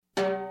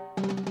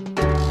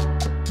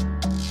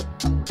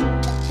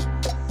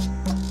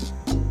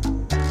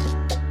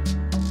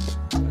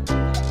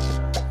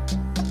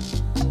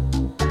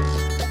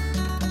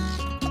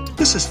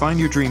This is Find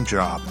Your Dream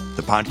Job,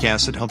 the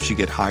podcast that helps you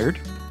get hired,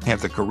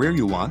 have the career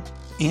you want,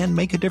 and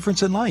make a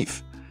difference in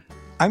life.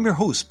 I'm your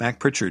host, Mac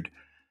Pritchard.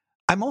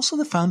 I'm also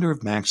the founder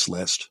of Mac's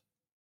List.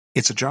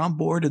 It's a job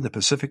board in the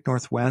Pacific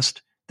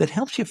Northwest that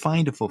helps you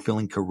find a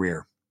fulfilling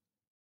career.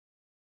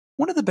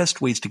 One of the best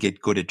ways to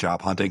get good at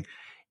job hunting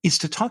is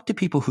to talk to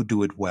people who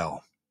do it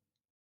well.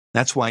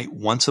 That's why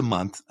once a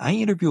month, I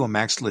interview a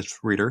Mac's List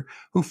reader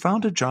who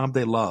found a job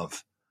they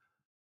love.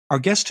 Our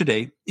guest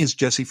today is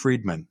Jesse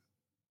Friedman.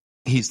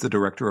 He's the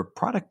director of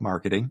product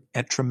marketing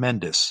at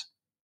Tremendous.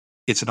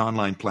 It's an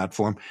online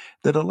platform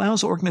that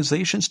allows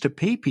organizations to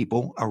pay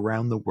people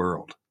around the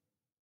world.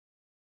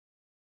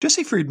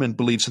 Jesse Friedman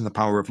believes in the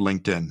power of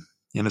LinkedIn.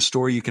 In a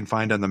story you can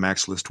find on the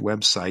Mac's List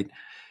website,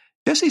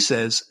 Jesse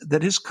says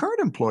that his current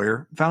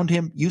employer found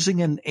him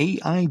using an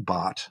AI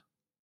bot.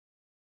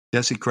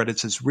 Jesse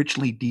credits his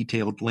richly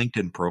detailed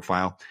LinkedIn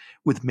profile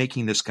with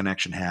making this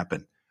connection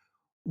happen.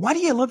 Why do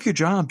you love your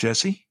job,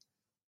 Jesse?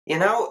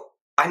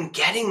 I'm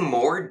getting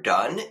more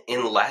done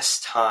in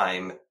less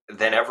time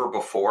than ever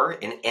before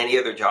in any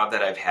other job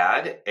that I've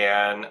had.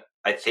 And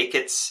I think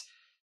it's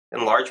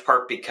in large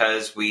part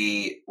because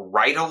we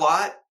write a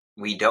lot,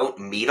 we don't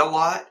meet a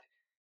lot,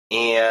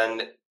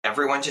 and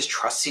everyone just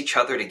trusts each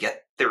other to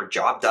get their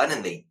job done,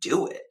 and they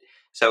do it.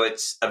 So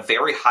it's a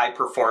very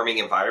high-performing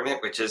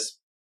environment, which is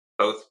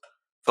both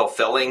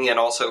fulfilling and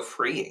also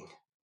freeing.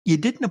 You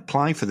didn't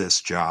apply for this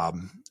job.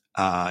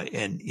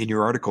 And in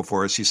your article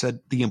for us, you said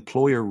the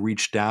employer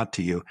reached out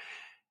to you.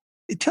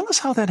 Tell us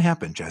how that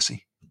happened,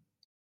 Jesse.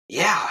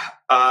 Yeah.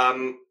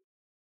 From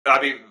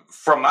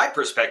my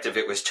perspective,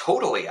 it was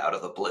totally out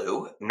of the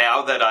blue.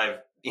 Now that I've,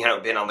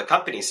 been on the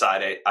company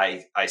side,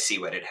 I see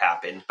what had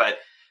happened. But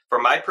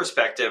from my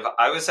perspective,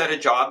 I was at a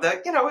job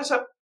that, was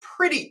a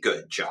pretty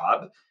good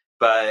job,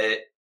 but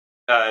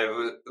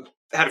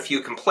had a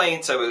few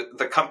complaints.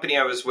 The company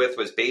I was with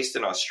was based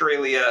in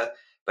Australia,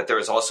 but there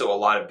was also a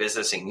lot of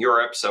business in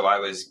Europe. So I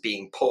was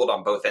being pulled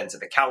on both ends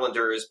of the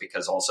calendars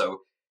because also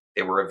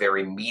they were a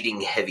very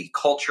meeting-heavy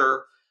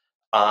culture.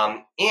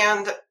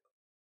 And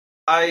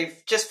I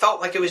just felt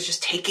like it was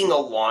just taking a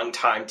long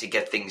time to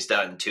get things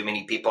done. Too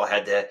many people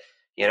had to,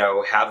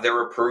 have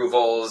their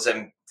approvals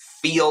and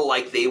feel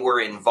like they were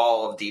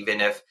involved,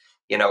 even if,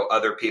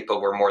 other people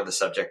were more the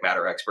subject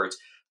matter experts.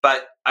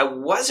 But I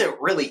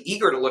wasn't really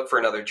eager to look for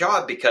another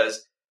job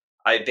because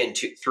I've been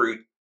through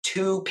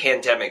 2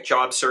 pandemic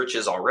job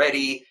searches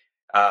already.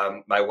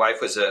 My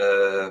wife was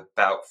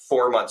about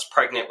 4 months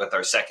pregnant with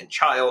our second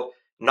child.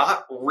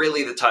 Not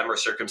really the time or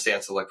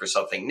circumstance to look for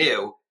something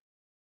new.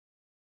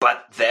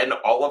 But then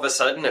all of a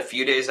sudden, a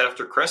few days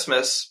after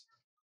Christmas,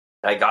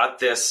 I got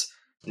this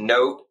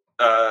note.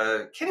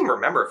 Can't even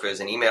remember if it was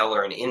an email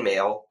or an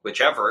in-mail,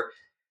 whichever,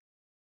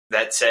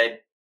 that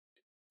said,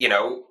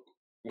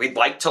 we'd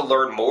like to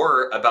learn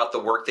more about the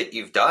work that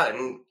you've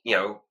done.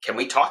 Can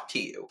we talk to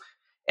you?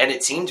 And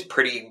it seemed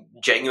pretty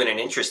genuine and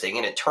interesting.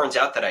 And it turns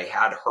out that I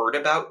had heard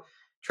about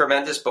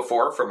Tremendous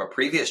before from a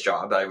previous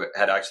job. I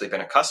had actually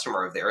been a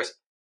customer of theirs.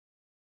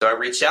 So I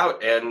reached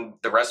out and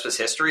the rest was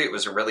history. It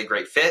was a really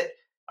great fit.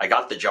 I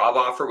got the job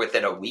offer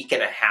within a week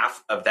and a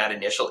half of that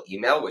initial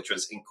email, which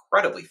was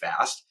incredibly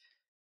fast.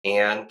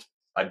 And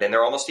I've been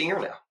there almost a year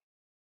now.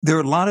 There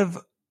are a lot of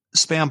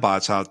spam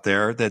bots out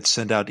there that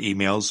send out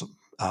emails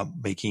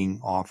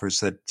making offers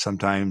that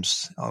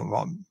sometimes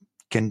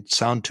can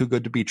sound too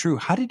good to be true.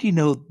 How did you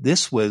know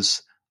this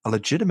was a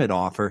legitimate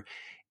offer?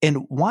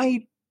 And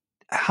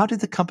how did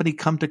the company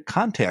come to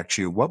contact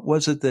you? What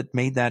was it that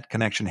made that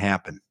connection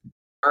happen?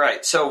 All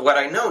right. So what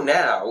I know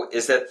now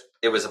is that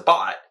it was a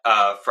bot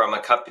from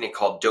a company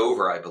called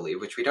Dover, I believe,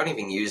 which we don't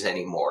even use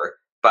anymore.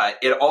 But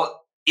it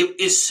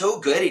is so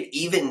good. It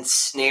even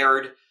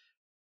snared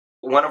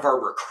one of our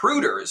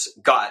recruiters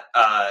got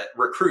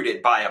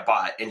recruited by a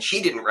bot, and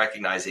she didn't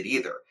recognize it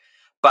either.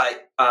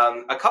 But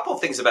a couple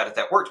of things about it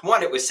that worked.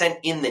 One, it was sent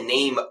in the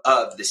name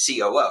of the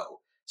COO.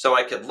 So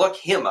I could look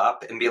him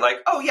up and be like,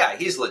 oh, yeah,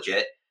 he's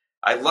legit.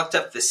 I looked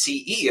up the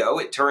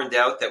CEO. It turned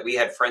out that we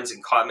had friends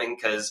in common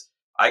because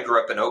I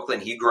grew up in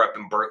Oakland. He grew up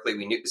in Berkeley.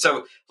 We knew.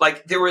 So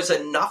there was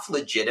enough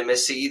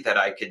legitimacy that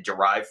I could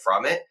derive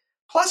from it.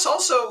 Plus,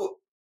 also,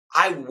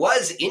 I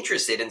was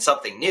interested in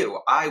something new.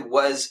 I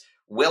was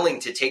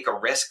willing to take a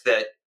risk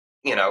that,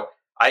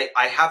 I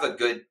have a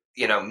good,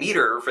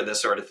 meter for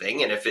this sort of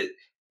thing. And if it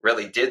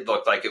really did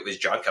look like it was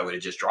junk, I would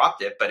have just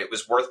dropped it, but it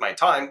was worth my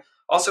time.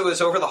 Also, it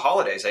was over the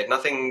holidays. I had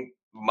nothing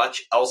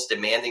much else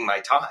demanding my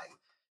time.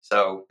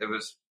 So it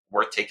was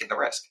worth taking the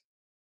risk.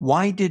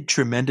 Why did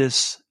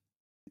Tremendous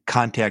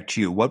contact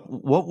you? What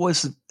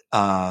was it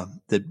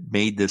that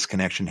made this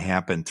connection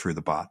happen through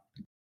the bot?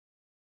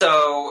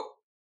 So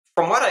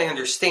from what I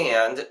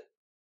understand,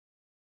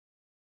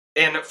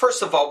 and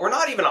first of all, we're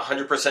not even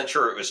 100%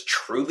 sure it was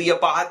truly a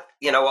bot.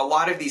 A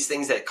lot of these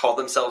things that call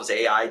themselves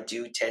AI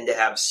do tend to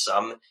have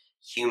some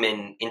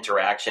human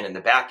interaction in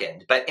the back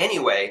end. But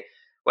anyway,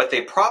 what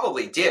they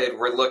probably did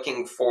were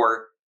looking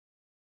for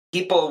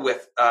people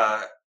with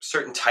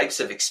certain types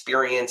of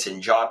experience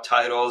and job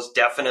titles,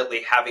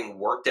 definitely having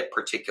worked at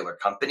particular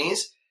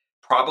companies.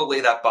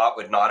 Probably that bot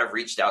would not have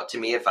reached out to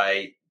me if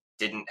I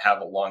didn't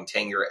have a long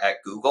tenure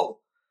at Google.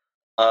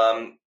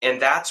 And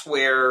that's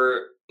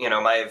where,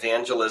 my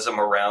evangelism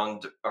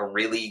around a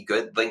really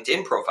good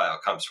LinkedIn profile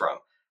comes from.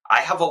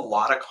 I have a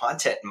lot of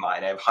content in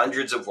mine. I have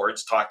hundreds of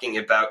words talking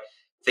about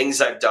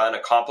things I've done,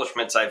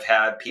 accomplishments I've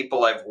had,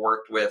 people I've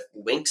worked with,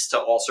 links to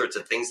all sorts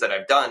of things that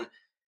I've done.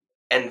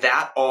 And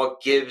that all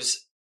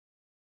gives,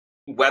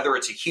 whether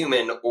it's a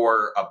human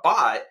or a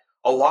bot,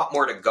 a lot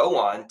more to go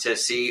on to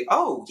see,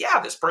 oh, yeah,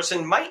 this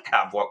person might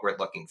have what we're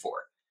looking for.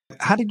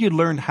 How did you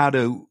learn how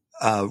to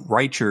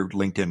write your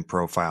LinkedIn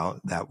profile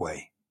that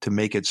way to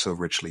make it so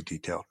richly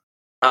detailed?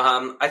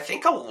 I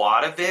think a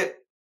lot of it,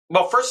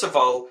 well, first of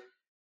all,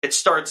 it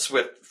starts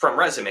from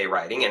resume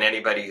writing, and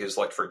anybody who's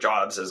looked for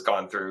jobs has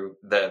gone through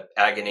the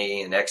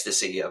agony and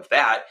ecstasy of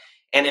that.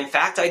 And in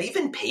fact, I'd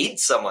even paid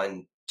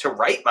someone to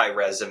write my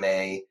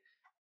resume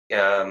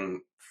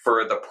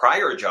for the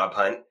prior job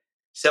hunt,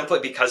 simply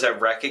because I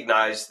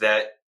recognized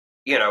that,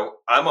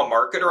 I'm a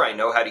marketer. I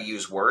know how to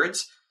use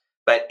words,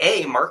 but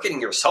A, marketing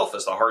yourself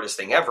is the hardest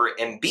thing ever.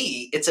 And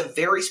B, it's a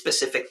very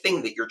specific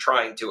thing that you're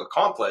trying to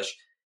accomplish.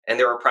 And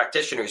there are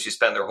practitioners who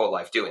spend their whole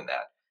life doing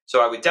that.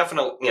 So I would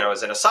definitely,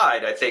 as an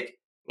aside, I think,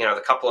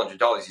 the couple $100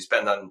 you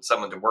spend on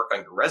someone to work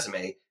on your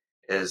resume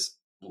is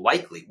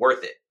likely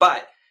worth it.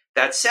 But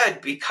that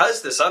said,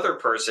 because this other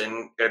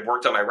person had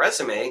worked on my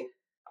resume,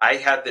 I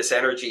had this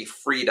energy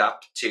freed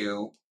up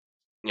to,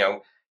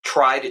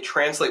 try to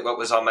translate what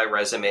was on my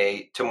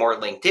resume to more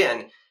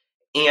LinkedIn.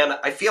 And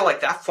I feel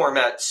like that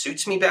format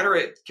suits me better.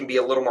 It can be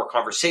a little more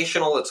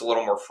conversational. It's a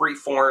little more free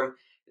form.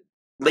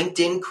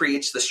 LinkedIn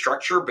creates the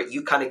structure, but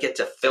you kind of get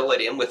to fill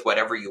it in with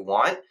whatever you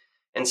want.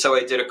 And so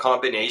I did a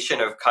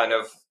combination of kind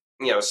of,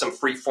 some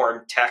free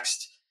form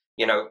text,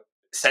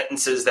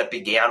 sentences that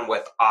began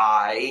with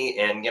I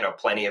and,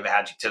 plenty of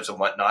adjectives and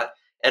whatnot,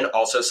 and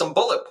also some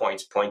bullet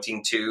points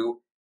pointing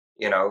to,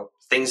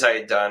 things I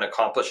had done,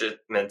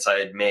 accomplishments I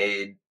had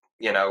made,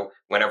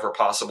 whenever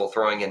possible,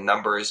 throwing in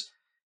numbers.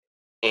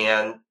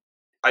 And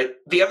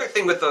the other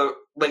thing with the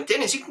LinkedIn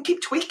is you can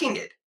keep tweaking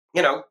it,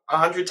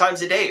 100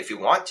 times a day if you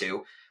want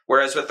to.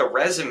 Whereas with a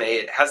resume,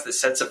 it has the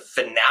sense of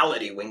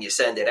finality when you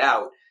send it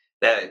out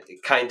that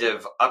it kind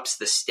of ups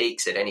the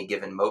stakes at any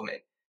given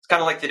moment. It's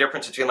kind of like the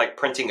difference between like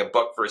printing a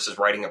book versus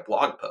writing a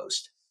blog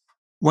post.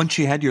 Once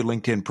you had your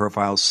LinkedIn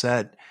profile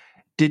set,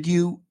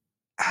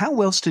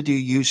 how else did you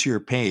use your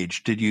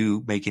page? Did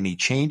you make any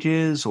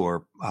changes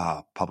or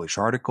publish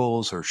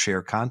articles or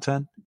share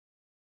content?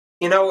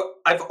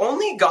 I've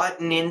only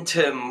gotten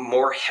into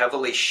more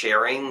heavily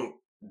sharing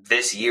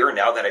this year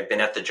now that I've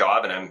been at the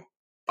job and I'm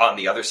on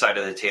the other side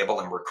of the table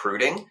and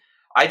recruiting.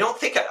 I don't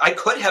think I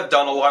could have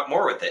done a lot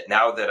more with it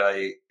now that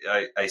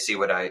I see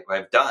what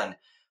I've done.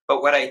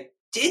 But what I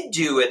did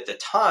do at the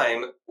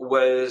time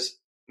was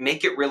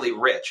make it really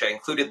rich. I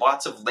included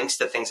lots of links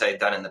to things I had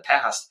done in the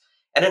past.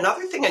 And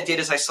another thing I did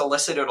is I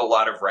solicited a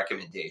lot of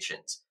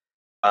recommendations.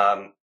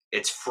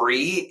 It's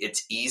free,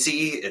 it's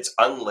easy, it's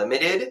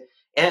unlimited.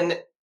 And,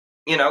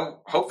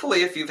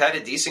 hopefully if you've had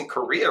a decent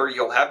career,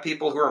 you'll have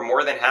people who are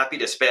more than happy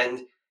to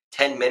spend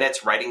 10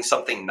 minutes writing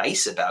something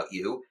nice about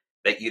you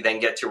that you then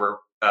get to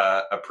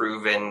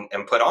approve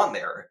and put on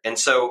there. And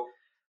so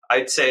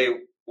I'd say,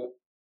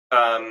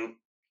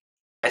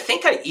 I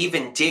think I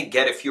even did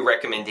get a few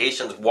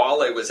recommendations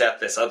while I was at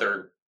this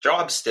other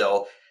job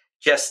still,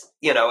 just,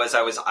 as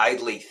I was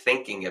idly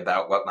thinking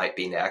about what might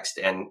be next,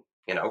 and,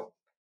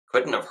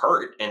 couldn't have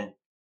hurt and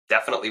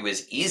definitely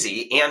was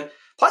easy. And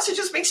plus it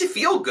just makes you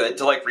feel good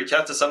to like reach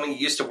out to someone you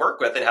used to work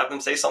with and have them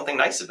say something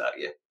nice about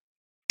you.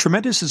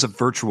 Tremendous is a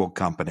virtual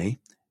company.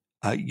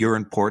 You're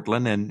in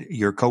Portland and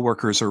your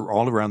coworkers are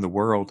all around the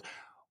world.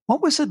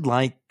 What was it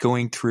like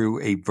going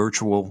through a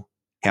virtual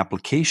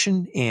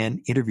application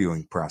and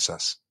interviewing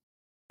process?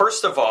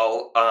 First of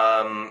all,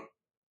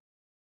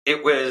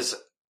 it was,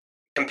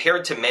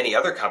 compared to many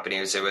other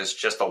companies, it was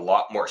just a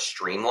lot more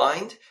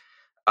streamlined.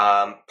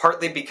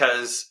 Partly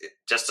because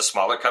just a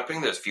smaller company,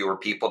 there's fewer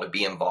people to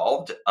be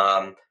involved.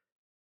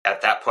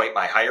 At that point,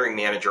 my hiring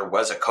manager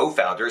was a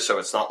co-founder, so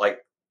it's not like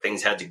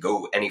things had to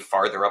go any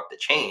farther up the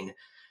chain.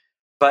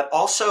 But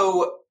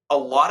also, a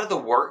lot of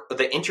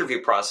the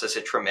interview process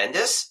at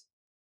Tremendous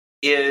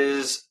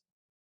is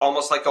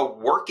almost like a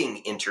working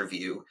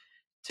interview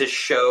to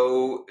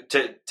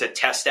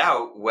test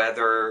out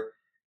whether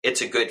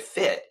it's a good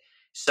fit.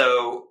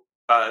 So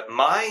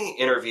my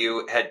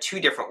interview had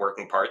two different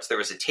working parts. There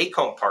was a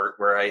take-home part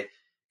where I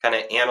kind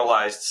of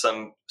analyzed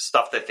some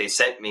stuff that they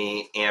sent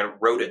me and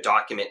wrote a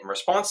document in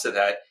response to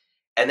that.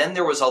 And then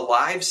there was a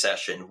live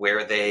session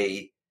where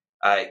they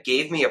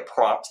gave me a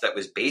prompt that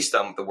was based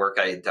on the work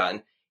I had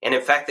done. And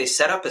in fact, they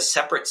set up a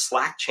separate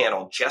Slack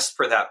channel just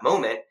for that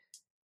moment.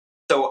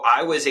 So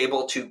I was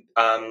able to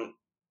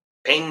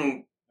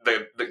ping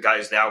the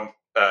guys now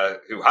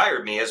who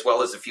hired me, as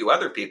well as a few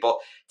other people,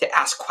 to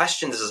ask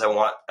questions as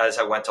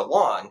I went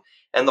along.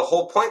 And the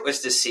whole point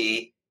was to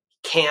see,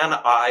 can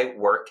I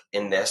work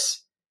in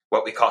this,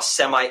 what we call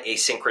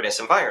semi-asynchronous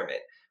environment,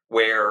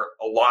 where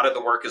a lot of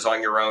the work is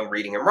on your own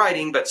reading and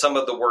writing, but some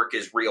of the work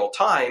is real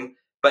time,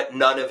 but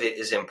none of it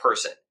is in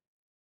person.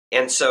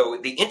 And so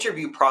the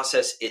interview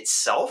process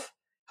itself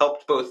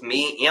helped both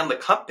me and the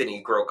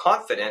company grow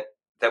confident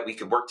that we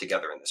could work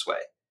together in this way.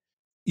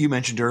 You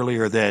mentioned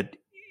earlier that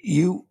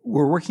you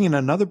were working in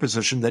another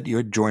position that you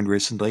had joined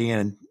recently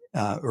and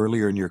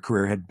earlier in your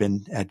career had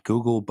been at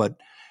Google, but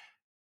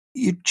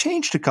you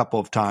changed a couple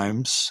of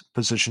times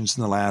positions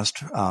in the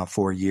last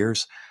 4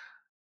 years.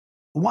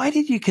 Why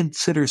did you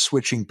consider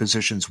switching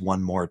positions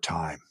one more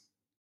time?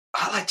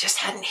 Well, I just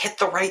hadn't hit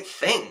the right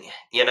thing,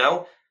 you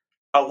know?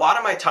 A lot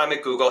of my time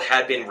at Google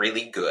had been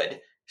really good.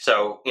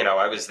 So,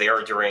 I was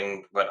there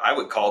during what I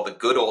would call the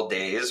good old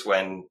days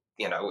when,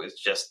 it was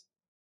just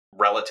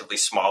relatively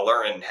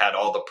smaller and had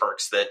all the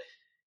perks that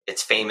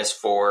it's famous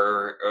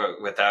for,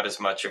 without as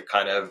much of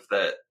kind of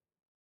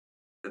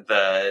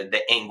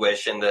the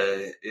anguish and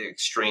the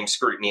extreme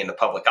scrutiny in the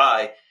public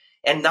eye.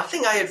 And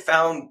nothing I had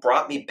found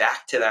brought me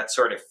back to that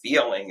sort of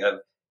feeling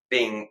of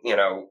being,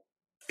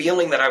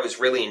 feeling that I was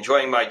really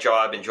enjoying my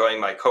job, enjoying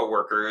my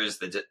coworkers,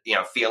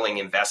 feeling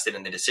invested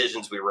in the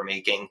decisions we were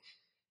making.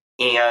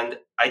 And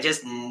I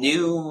just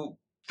knew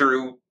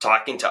through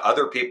talking to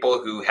other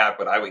people who had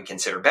what I would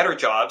consider better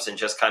jobs and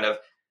just kind of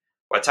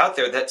what's out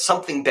there, that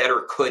something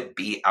better could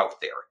be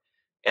out there.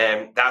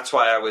 And that's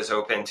why I was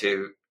open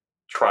to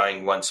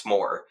trying once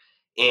more.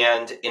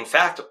 And in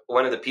fact,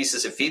 one of the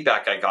pieces of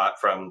feedback I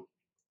got from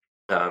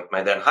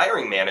my then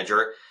hiring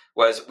manager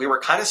was we were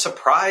kind of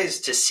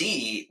surprised to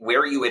see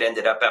where you had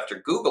ended up after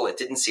Google. It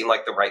didn't seem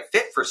like the right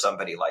fit for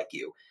somebody like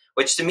you,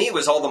 which to me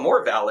was all the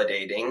more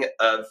validating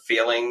of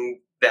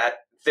feeling that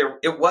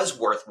it was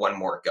worth one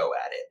more go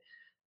at it.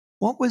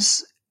 What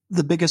was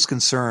the biggest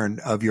concern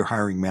of your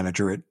hiring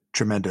manager at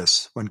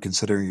Tremendous when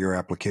considering your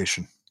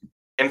application?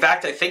 In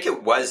fact, I think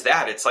it was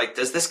that. It's like,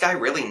 does this guy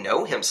really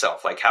know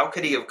himself? Like, how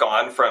could he have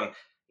gone from,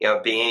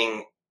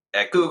 being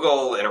at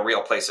Google in a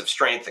real place of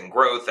strength and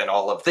growth and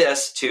all of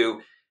this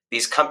to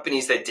these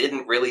companies that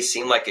didn't really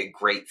seem like a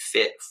great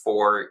fit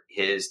for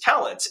his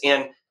talents?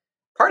 And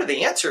part of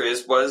the answer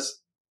was,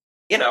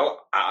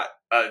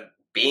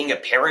 being a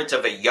parent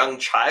of a young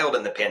child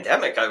in the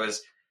pandemic, I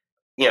was,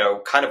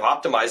 kind of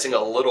optimizing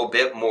a little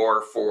bit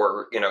more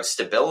for,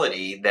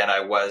 stability than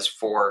I was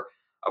for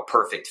a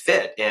perfect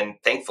fit. And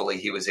thankfully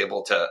he was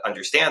able to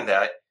understand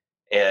that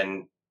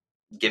and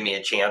give me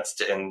a chance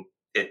to, and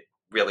it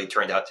really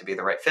turned out to be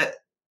the right fit.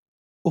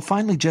 Well,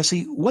 finally,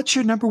 Jesse, what's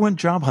your number one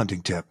job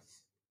hunting tip?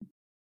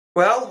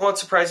 Well, won't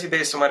surprise you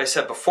based on what I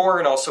said before,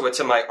 and also what's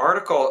in my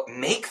article.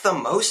 Make the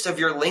most of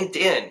your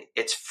LinkedIn.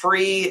 It's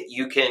free.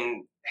 You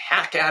can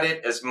hack at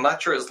it as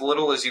much or as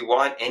little as you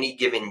want any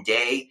given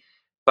day,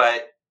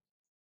 but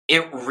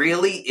it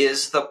really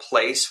is the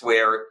place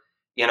where,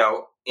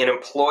 an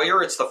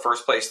employer, it's the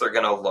first place they're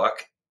going to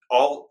look.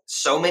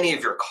 So many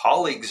of your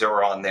colleagues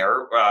are on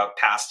there,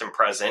 past and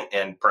present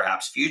and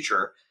perhaps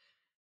future.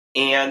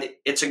 And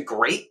it's a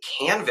great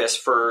canvas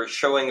for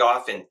showing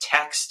off in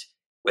text,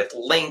 with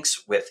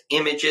links, with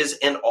images,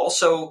 and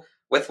also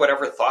with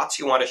whatever thoughts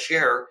you want to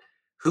share,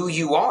 who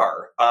you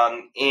are.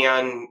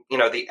 And,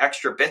 the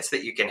extra bits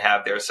that you can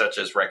have there, such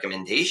as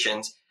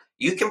recommendations,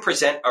 you can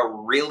present a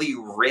really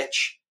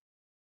rich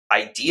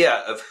idea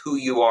of who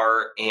you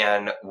are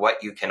and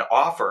what you can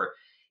offer.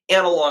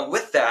 And along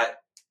with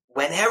that,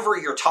 whenever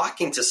you're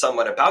talking to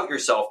someone about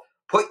yourself,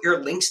 put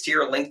your links to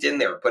your LinkedIn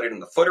there, put it in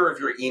the footer of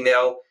your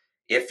email.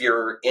 If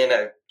you're in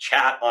a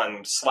chat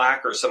on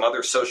Slack or some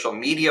other social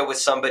media with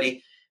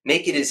somebody,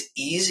 make it as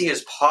easy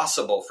as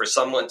possible for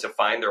someone to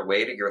find their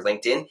way to your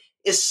LinkedIn,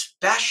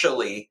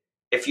 especially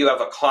if you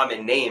have a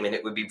common name and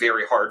it would be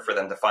very hard for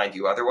them to find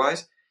you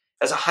otherwise.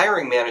 As a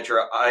hiring manager,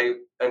 I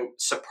am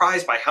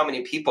surprised by how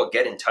many people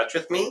get in touch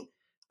with me,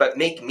 but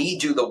make me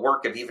do the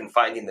work of even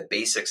finding the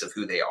basics of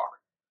who they are.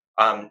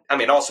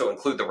 Also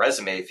include the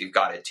resume if you've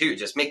got it too.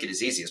 Just make it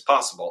as easy as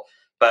possible.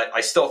 But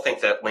I still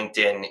think that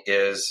LinkedIn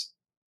is,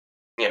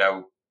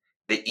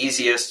 the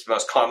easiest,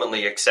 most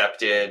commonly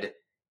accepted,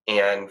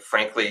 and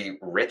frankly,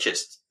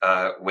 richest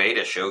way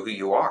to show who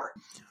you are.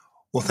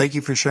 Well, thank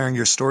you for sharing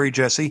your story,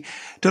 Jesse.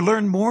 To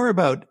learn more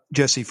about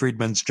Jesse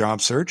Friedman's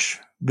job search,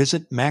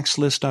 visit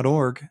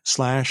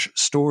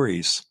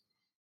maxlist.org/stories.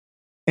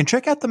 And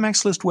check out the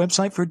MaxList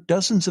website for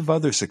dozens of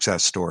other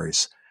success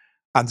stories.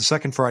 On the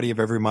second Friday of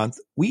every month,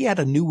 we add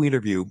a new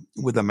interview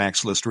with a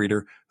MaxList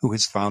reader who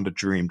has found a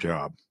dream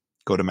job.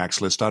 Go to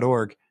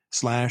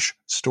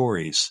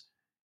maxlist.org/stories.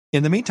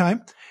 In the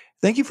meantime,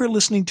 thank you for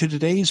listening to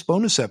today's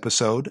bonus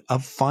episode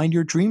of Find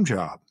Your Dream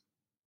Job.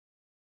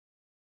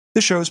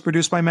 This show is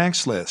produced by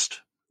MaxList.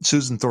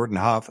 Susan Thornton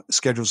Huff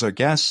schedules our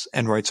guests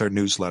and writes our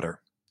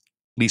newsletter.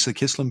 Lisa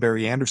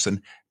Kislenberry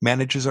Anderson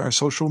manages our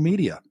social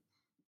media.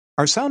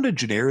 Our sound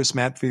engineer is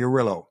Matt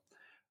Fiorillo.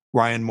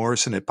 Ryan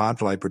Morrison at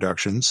Podfly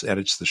Productions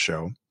edits the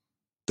show.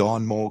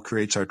 Dawn Mole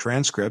creates our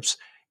transcripts,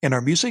 and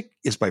our music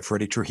is by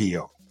Freddie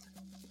Trujillo.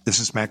 This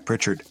is Mac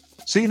Pritchard.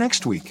 See you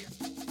next week.